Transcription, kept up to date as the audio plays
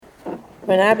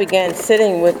When I began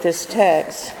sitting with this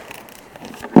text,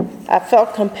 I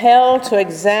felt compelled to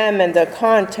examine the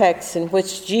context in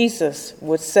which Jesus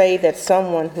would say that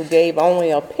someone who gave only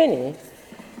a penny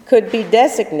could be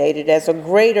designated as a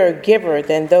greater giver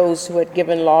than those who had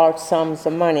given large sums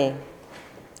of money.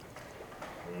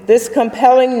 This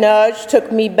compelling nudge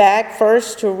took me back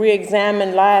first to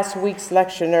re-examine last week's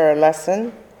lectionary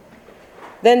lesson,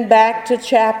 then back to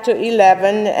chapter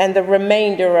 11 and the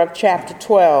remainder of chapter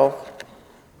 12.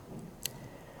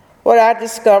 What I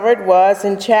discovered was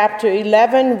in chapter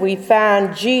 11, we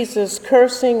found Jesus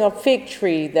cursing a fig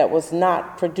tree that was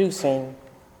not producing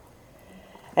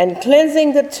and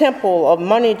cleansing the temple of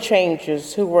money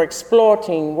changers who were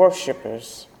exploiting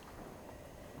worshipers.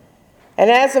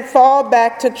 And as a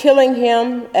fallback to killing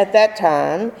him at that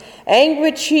time,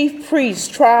 angry chief priests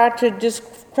tried to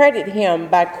discredit him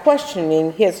by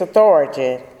questioning his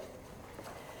authority.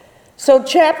 So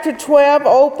chapter 12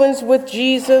 opens with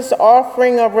Jesus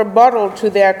offering a rebuttal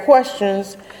to their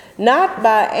questions, not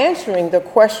by answering the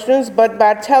questions, but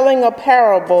by telling a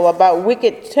parable about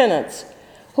wicked tenants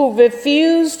who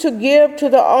refused to give to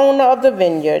the owner of the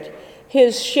vineyard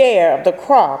his share of the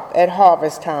crop at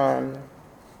harvest time.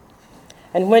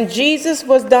 And when Jesus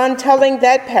was done telling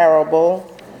that parable,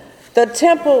 the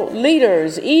temple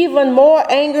leaders, even more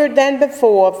angered than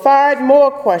before, fired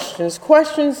more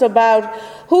questions about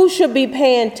who should be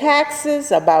paying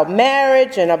taxes, about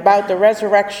marriage, and about the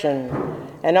resurrection,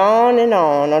 and on,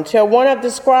 until one of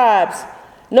the scribes,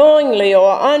 knowingly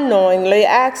or unknowingly,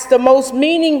 asked the most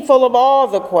meaningful of all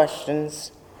the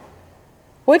questions: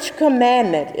 which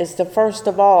commandment is the first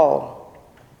of all?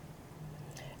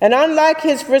 And unlike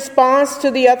his response to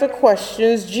the other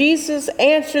questions, Jesus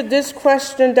answered this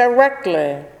question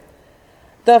directly.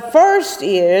 The first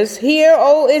is, "Hear,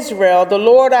 O Israel, the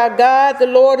Lord our God, the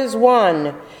Lord is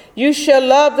one. You shall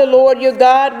love the Lord your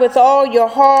God with all your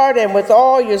heart and with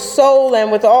all your soul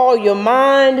and with all your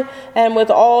mind and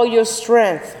with all your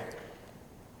strength."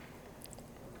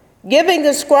 Giving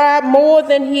the scribe more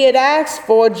than he had asked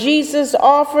for, Jesus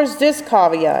offers this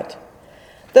caveat.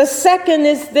 The second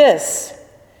is this: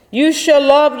 you shall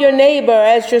love your neighbor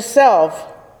as yourself.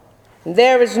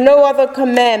 There is no other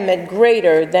commandment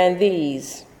greater than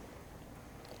these.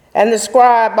 And the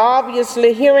scribe,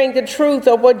 obviously hearing the truth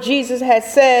of what Jesus had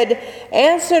said,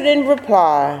 answered in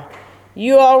reply,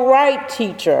 "You are right,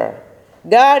 teacher.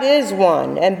 God is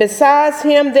one, and besides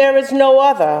him there is no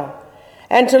other.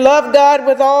 And to love God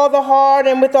with all the heart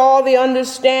and with all the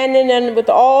understanding and with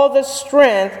all the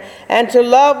strength, and to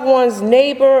love one's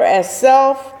neighbor as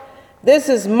self, this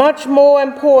is much more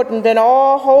important than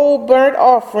all whole burnt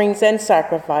offerings and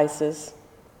sacrifices."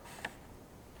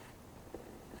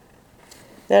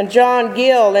 Now, John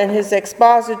Gill, in his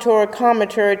expository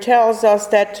commentary, tells us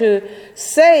that to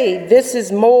say this is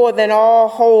more than all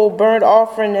whole burnt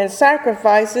offering and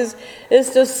sacrifices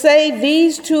is to say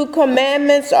these two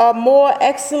commandments are more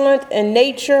excellent in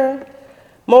nature,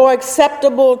 more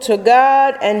acceptable to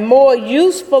God, and more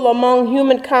useful among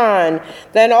humankind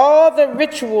than all the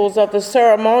rituals of the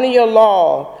ceremonial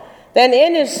law, than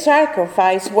any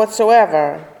sacrifice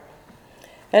whatsoever.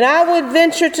 And I would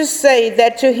venture to say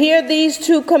that to hear these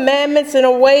two commandments in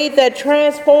a way that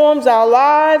transforms our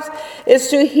lives is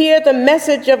to hear the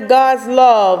message of God's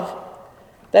love,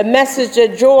 the message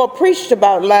that Joel preached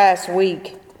about last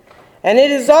week. And it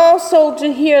is also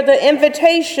to hear the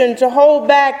invitation to hold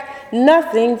back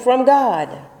nothing from God.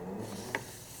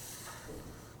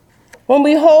 When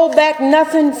we hold back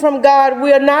nothing from God,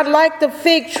 we are not like the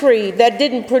fig tree that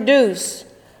didn't produce,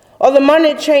 or the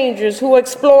money changers who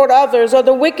exploit others, or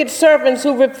the wicked servants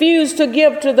who refuse to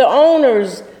give to the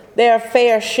owners their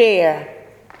fair share.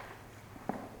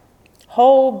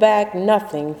 Hold back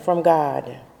nothing from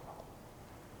God.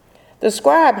 The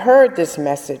scribe heard this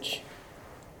message,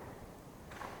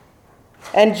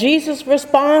 and Jesus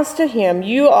responds to him,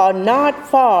 "You are not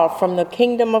far from the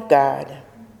kingdom of God."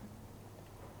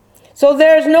 So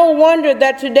there's no wonder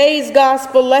that today's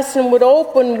gospel lesson would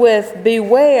open with,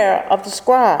 "Beware of the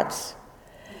scribes,"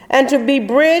 and to be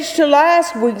bridged to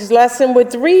last week's lesson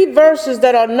with 3 verses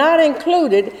that are not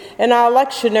included in our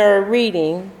lectionary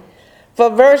reading. For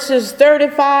verses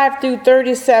 35 through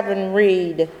 37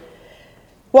 read,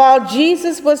 "While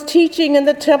Jesus was teaching in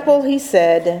the temple, he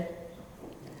said,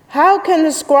 'How can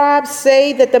the scribes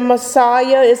say that the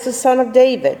Messiah is the son of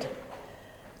David?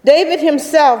 David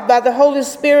himself, by the Holy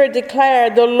Spirit,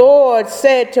 declared, "The Lord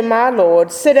said to my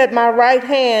Lord, sit at my right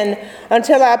hand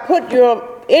until I put your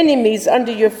enemies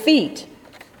under your feet."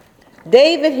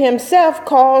 David himself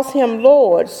calls him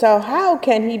Lord, so how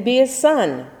can he be his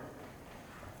son?"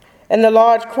 And the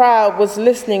large crowd was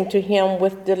listening to him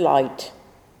with delight.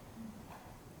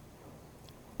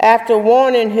 After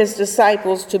warning his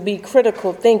disciples to be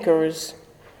critical thinkers,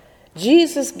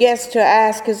 Jesus gets to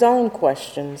ask his own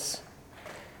questions.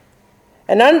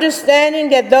 And understanding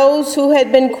that those who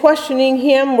had been questioning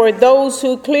him were those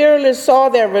who clearly saw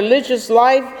their religious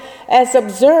life as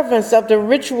observance of the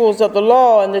rituals of the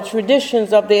law and the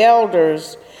traditions of the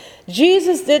elders,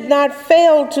 Jesus did not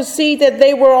fail to see that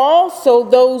they were also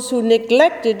those who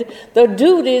neglected the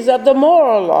duties of the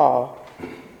moral law.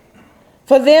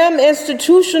 For them,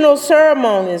 institutional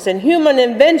ceremonies and human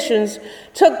inventions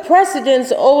took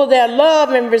precedence over their love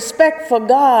and respect for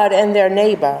God and their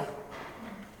neighbor.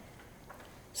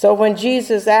 So when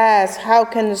Jesus asked, "How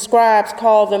can the scribes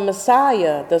call the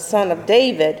Messiah the son of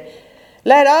David?"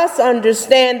 let us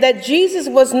understand that Jesus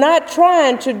was not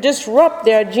trying to disrupt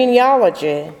their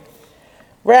genealogy.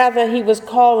 Rather, he was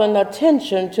calling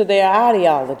attention to their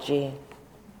ideology.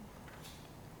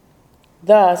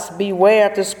 Thus,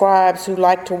 beware of the scribes who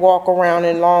like to walk around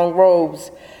in long robes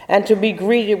and to be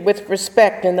greeted with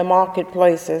respect in the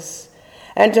marketplaces,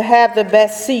 and to have the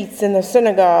best seats in the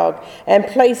synagogue and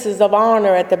places of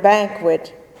honor at the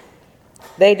banquet.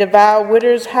 They devour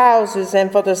widows' houses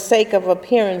and for the sake of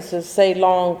appearances say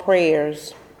long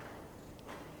prayers.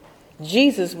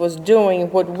 Jesus was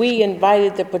doing what we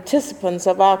invited the participants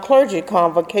of our clergy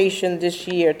convocation this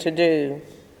year to do,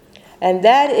 and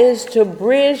that is to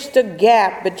bridge the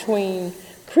gap between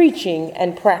preaching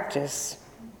and practice.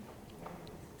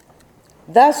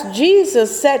 Thus,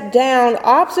 Jesus sat down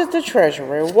opposite the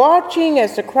treasury, watching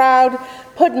as the crowd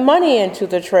put money into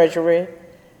the treasury.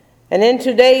 And in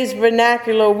today's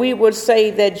vernacular, we would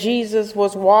say that Jesus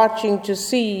was watching to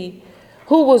see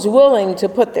who was willing to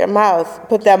put their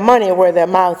money where their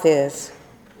mouth is.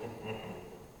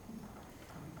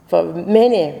 For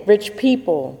many rich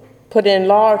people put in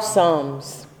large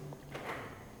sums.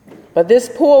 But this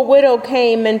poor widow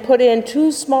came and put in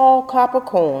 2 small copper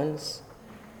coins,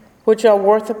 which are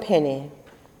worth a penny.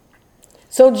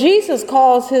 So Jesus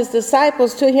calls his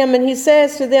disciples to him and he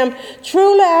says to them,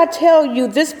 "Truly I tell you,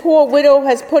 this poor widow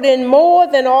has put in more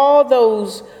than all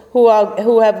those who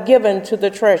have given to the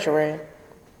treasury.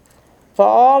 For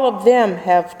all of them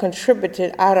have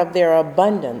contributed out of their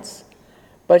abundance,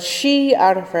 but she,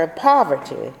 out of her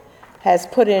poverty, has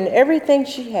put in everything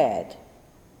she had,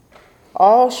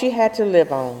 all she had to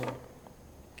live on."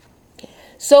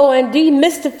 So in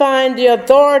demystifying the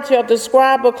authority of the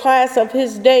scribal class of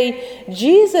his day,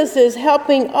 Jesus is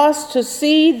helping us to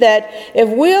see that if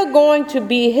we're going to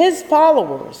be his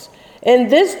followers in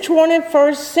this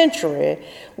 21st century,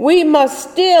 we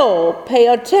must still pay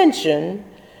attention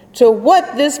to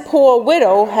what this poor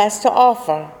widow has to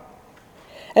offer.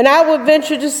 And I would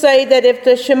venture to say that if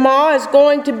the Shema is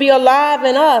going to be alive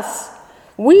in us,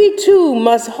 we too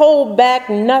must hold back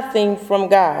nothing from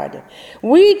God.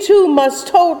 We too must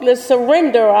totally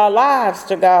surrender our lives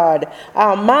to God,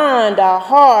 our mind, our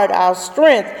heart, our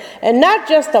strength, and not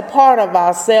just a part of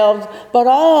ourselves, but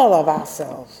all of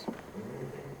ourselves.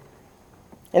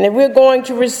 And if we're going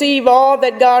to receive all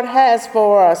that God has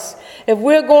for us, if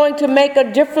we're going to make a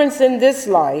difference in this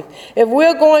life, if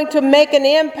we're going to make an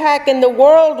impact in the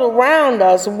world around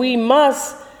us, we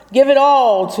must give it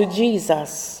all to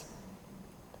Jesus.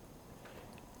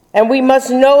 And we must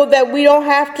know that we don't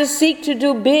have to seek to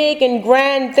do big and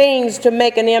grand things to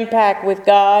make an impact with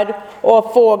God or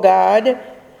for God.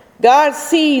 God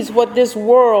sees what this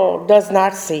world does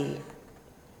not see.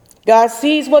 God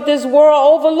sees what this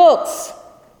world overlooks.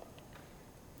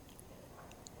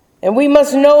 And we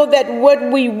must know that what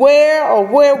we wear or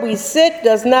where we sit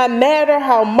does not matter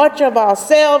how much of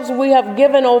ourselves we have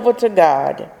given over to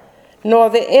God, nor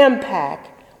the impact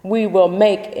we will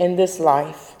make in this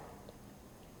life.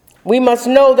 We must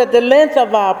know that the length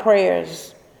of our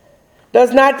prayers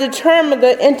does not determine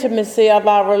the intimacy of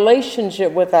our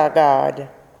relationship with our God.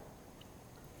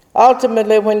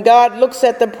 Ultimately, when God looks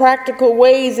at the practical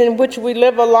ways in which we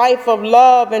live a life of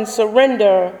love and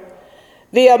surrender,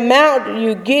 the amount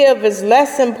you give is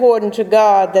less important to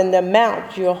God than the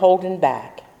amount you're holding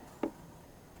back.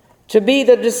 To be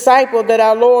the disciple that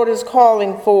our Lord is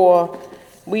calling for,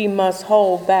 we must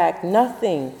hold back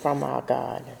nothing from our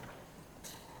God.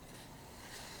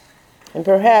 And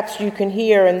perhaps you can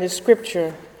hear in this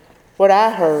scripture what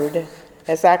I heard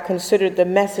as I considered the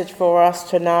message for us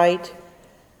tonight.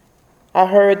 I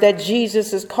heard that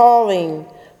Jesus is calling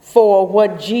for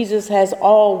what Jesus has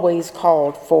always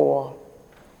called for: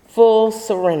 full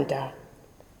surrender.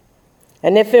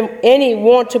 And if any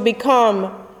want to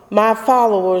become my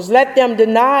followers, let them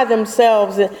deny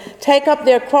themselves and take up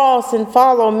their cross and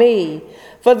follow me.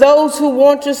 For those who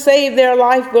want to save their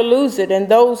life will lose it, and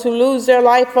those who lose their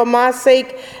life for my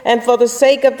sake and for the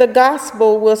sake of the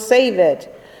gospel will save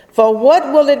it. For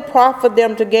what will it profit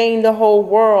them to gain the whole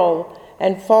world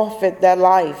and forfeit their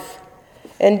life?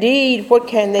 Indeed, what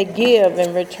can they give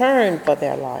in return for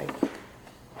their life?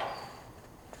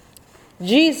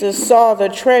 Jesus saw the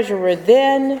treasurer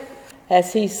then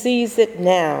as he sees it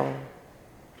now.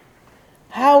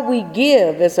 How we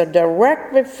give is a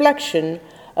direct reflection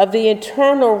of the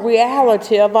internal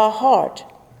reality of our heart.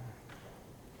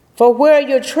 For where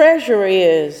your treasure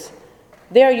is,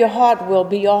 there your heart will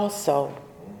be also.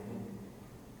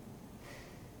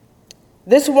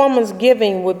 This woman's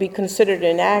giving would be considered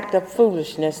an act of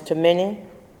foolishness to many.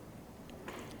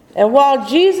 And while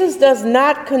Jesus does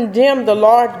not condemn the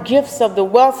large gifts of the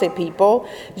wealthy people,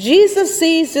 Jesus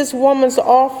sees this woman's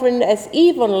offering as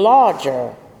even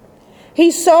larger.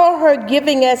 He saw her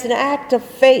giving as an act of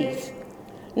faith,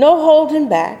 no holding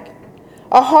back,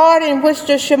 a heart in which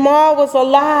the Shema was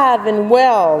alive and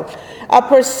well, a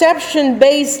perception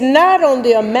based not on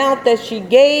the amount that she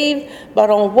gave, but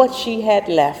on what she had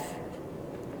left.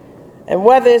 And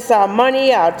whether it's our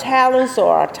money, our talents,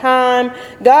 or our time,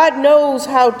 God knows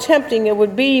how tempting it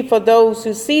would be for those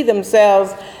who see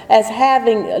themselves as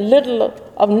having little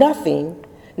of nothing,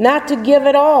 not to give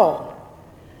it all,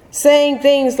 saying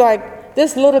things like,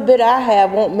 this little bit I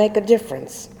have won't make a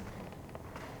difference.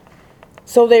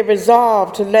 So they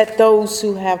resolve to let those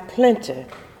who have plenty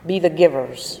be the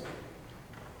givers.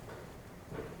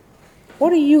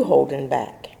 What are you holding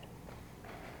back?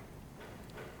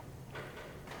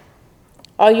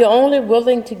 Are you only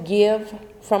willing to give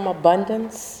from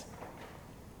abundance?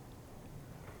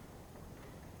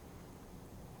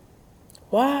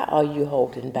 Why are you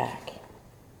holding back?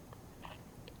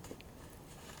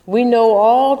 We know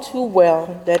all too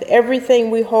well that everything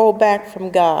we hold back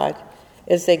from God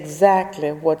is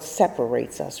exactly what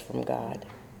separates us from God.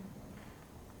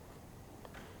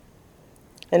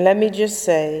 And let me just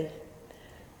say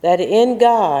that in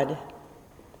God,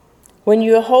 when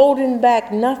you're holding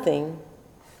back nothing,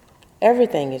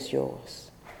 everything is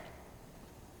yours.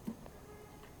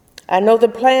 I know the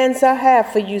plans I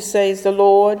have for you, says the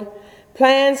Lord,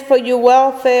 plans for your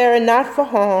welfare and not for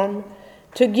harm,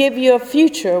 to give you a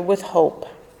future with hope.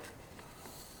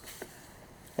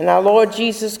 And our Lord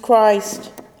Jesus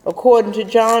Christ, according to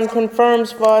John,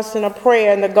 confirms for us in a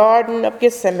prayer in the Garden of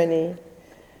Gethsemane,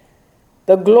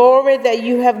 the glory that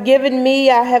you have given me,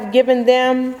 I have given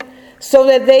them, so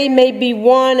that they may be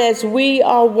one as we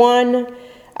are one,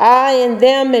 I and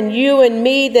them and you and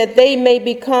me, that they may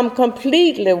become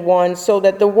completely one, so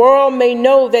that the world may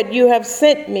know that you have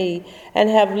sent me and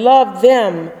have loved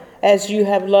them as you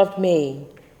have loved me.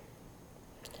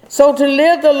 So to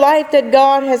live the life that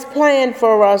God has planned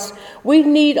for us, we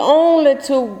need only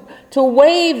to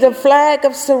wave the flag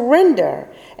of surrender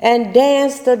and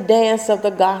dance the dance of the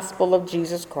gospel of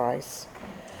Jesus Christ.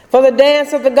 For the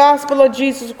dance of the gospel of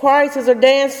Jesus Christ is a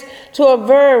dance to a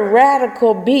very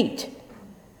radical beat.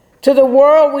 To the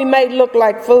world we may look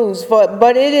like fools,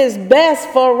 but it is best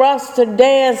for us to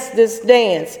dance this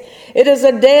dance. It is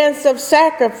a dance of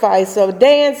sacrifice, a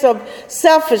dance of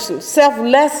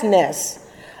selflessness,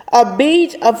 a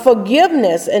beat of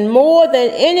forgiveness, and more than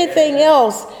anything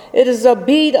else, it is a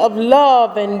beat of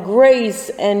love and grace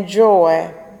and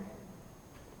joy.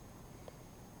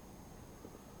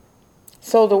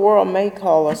 So the world may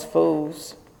call us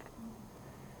fools,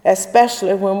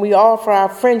 especially when we offer our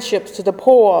friendships to the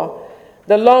poor,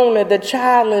 the lonely, the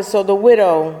childless, or the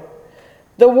widow.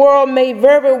 The world may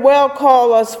very well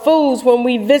call us fools when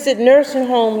we visit nursing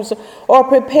homes or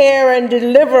prepare and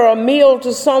deliver a meal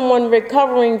to someone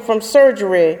recovering from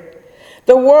surgery.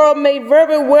 The world may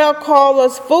very well call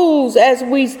us fools as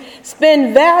we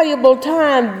spend valuable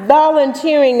time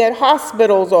volunteering at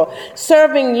hospitals or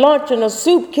serving lunch in a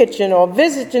soup kitchen or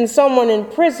visiting someone in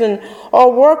prison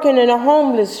or working in a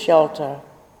homeless shelter.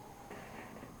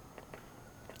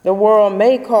 The world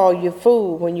may call you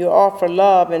fool when you offer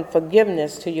love and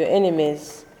forgiveness to your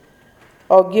enemies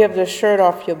or give the shirt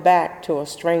off your back to a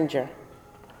stranger.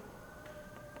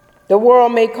 The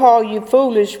world may call you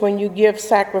foolish when you give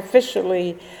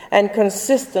sacrificially and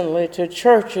consistently to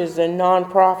churches and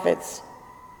nonprofits.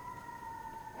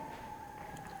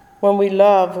 When we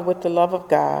love with the love of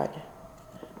God,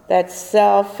 that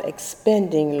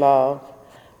self-expending love,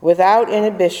 without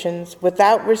inhibitions,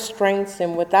 without restraints,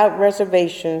 and without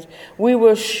reservations, we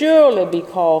will surely be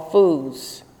called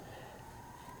fools.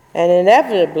 And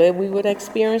inevitably, we would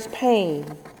experience pain.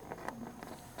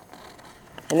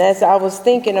 And as I was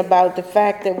thinking about the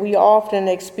fact that we often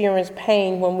experience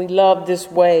pain when we love this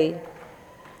way,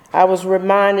 I was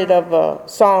reminded of a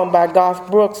song by Garth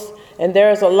Brooks, and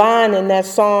there's a line in that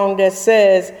song that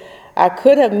says, I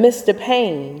could have missed the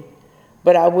pain,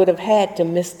 but I would have had to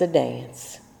miss the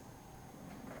dance.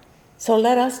 So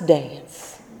let us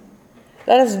dance.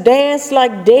 Let us dance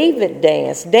like David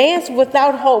danced. Dance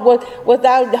without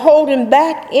holding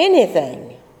back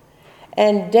anything.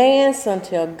 And dance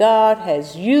until God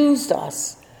has used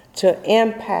us to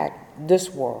impact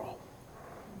this world.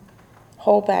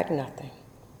 Hold back nothing.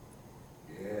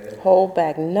 Hold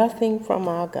back nothing from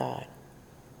our God.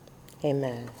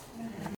 Amen.